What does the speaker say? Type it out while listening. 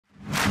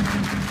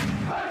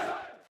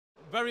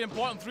very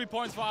important 3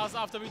 points for us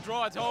after we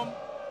draw at home.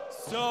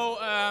 So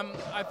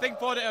I think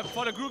for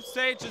the group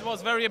stage it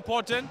was very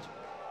important.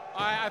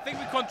 I think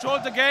we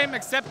controlled the game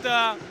except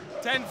the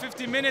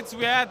 10-15 minutes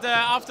we had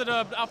after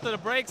the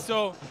break.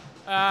 So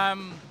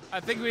I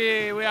think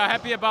we are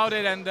happy about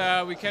it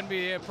and we can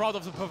be proud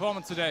of the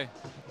performance today.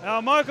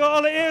 Ja, Marco,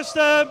 allereerst,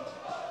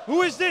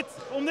 hoe is dit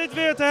om dit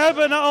weer te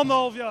hebben na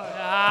 1,5 jaar?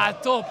 Ja,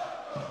 top.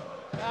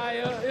 Ja,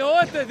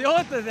 je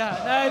hoort het. Ja.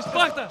 Nee, het is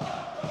prachtig.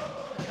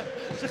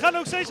 Ze gaan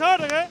ook steeds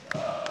harder, hè?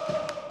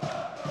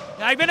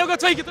 Ja, ik ben ook al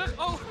 2 keer terug.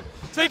 Oh,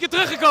 2 keer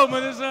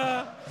teruggekomen, dus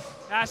ja,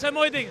 het zijn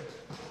mooie dingen.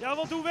 Ja,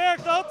 want hoe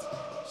werkt dat?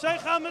 Zij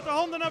gaan met de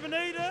handen naar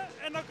beneden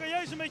en dan kan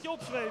jij ze een beetje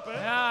opzwepen,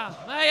 hè? Ja,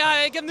 nee, ja,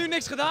 ik heb nu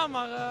niks gedaan,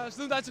 maar ze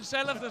doen het uit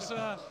zichzelf, dus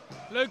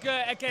leuke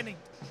erkenning.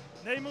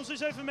 Neem ons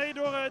eens even mee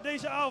door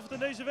deze avond en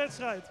deze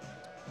wedstrijd.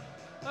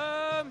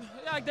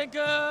 Ja, ik denk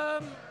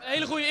een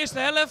hele goede eerste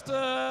helft,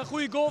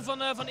 goede goal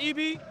van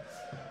Ibi.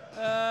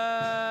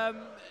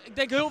 Ik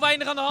denk heel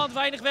weinig aan de hand,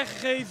 weinig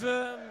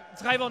weggegeven,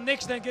 vrijwel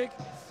niks denk ik.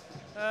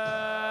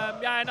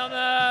 Ja, en dan,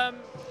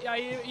 ja,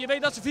 je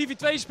weet dat ze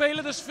 4-4-2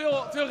 spelen, dus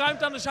veel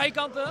ruimte aan de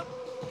zijkanten.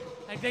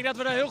 En ik denk dat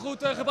we er heel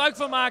goed gebruik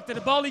van maakten,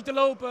 de bal lieten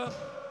lopen.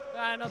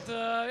 Ja, en dat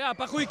ja, een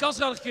paar goede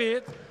kansen hadden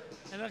gecreëerd.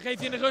 En dan geef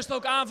je in de rust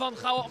ook aan van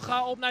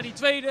ga op naar die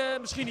tweede,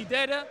 misschien die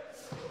derde.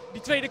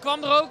 Die tweede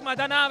kwam er ook, maar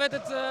daarna werd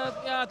het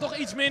ja, toch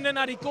iets minder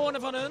naar die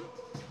corner van hun.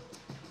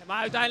 Maar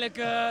uiteindelijk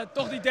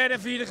toch die derde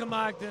en vierde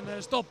gemaakt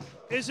en stop.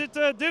 Is it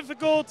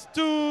difficult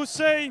to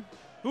say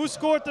who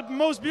scored the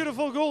most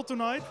beautiful goal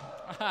tonight?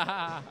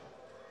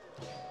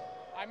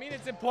 I mean,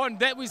 it's important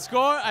that we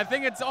score. I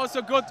think it's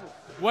also good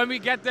when we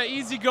get the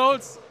easy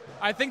goals.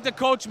 I think the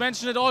coach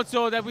mentioned it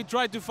also that we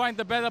try to find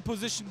the better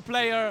position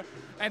player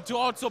and to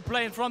also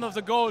play in front of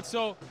the goal.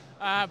 So,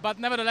 but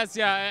nevertheless,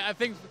 yeah, I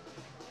think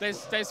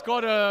they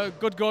scored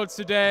good goals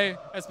today,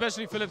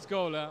 especially Philip's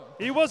goal.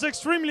 He was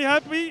extremely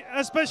happy,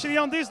 especially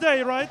on this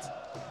day, right?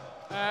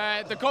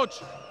 The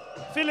coach.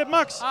 Philip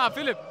Max. Ah,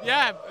 Philip.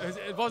 Yeah,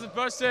 it was his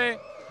birthday.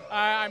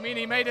 I mean,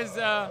 he made his.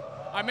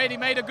 He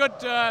made a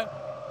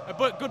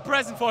good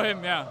present for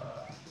him. Yeah.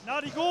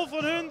 Na die goal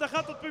van hun, daar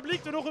gaat het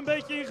publiek er nog een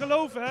beetje in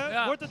geloven, hè?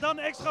 Ja. Wordt het dan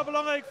extra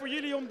belangrijk voor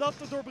jullie om dat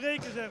te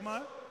doorbreken, zeg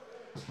maar?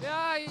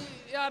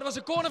 Ja, er was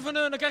een corner van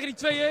hun, dan krijg je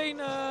die 2-1.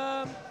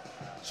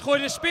 Ze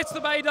gooiden de spits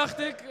erbij, dacht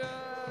ik.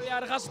 Ja,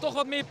 dan gaan ze toch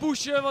wat meer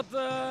pushen,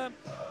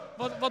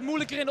 wat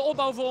moeilijker in de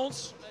opbouw voor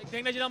ons. Ik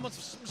denk dat je dan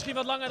misschien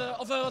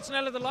wat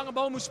sneller de lange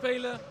bal moet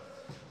spelen.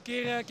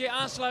 Een keer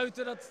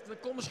aansluiten, dat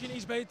kon misschien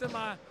iets beter,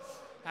 maar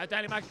ja,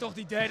 uiteindelijk maak ik toch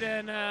die derde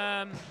en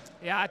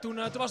ja, toen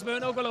was het bij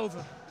hun ook wel over.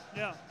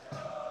 Ja.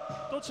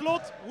 Tot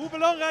slot, hoe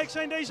belangrijk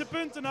zijn deze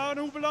punten nou en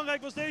hoe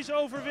belangrijk was deze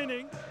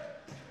overwinning?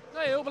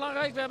 Nee, heel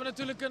belangrijk. We hebben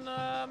natuurlijk een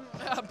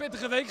ja,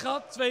 pittige week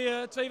gehad.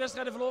 Twee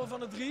wedstrijden verloren van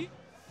de 3.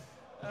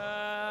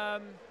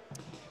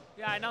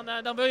 Ja,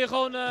 en dan wil je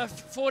gewoon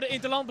voor de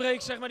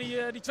interlandbreak zeg maar,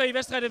 die 2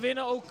 wedstrijden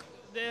winnen. Ook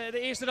de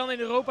eerste dan in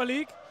de Europa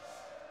League.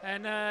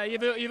 En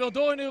je wil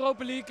door in de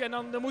Europa League en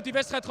dan moet die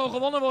wedstrijd gewoon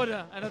gewonnen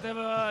worden. En dat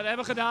hebben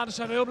we gedaan, dus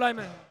daar zijn we heel blij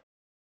mee.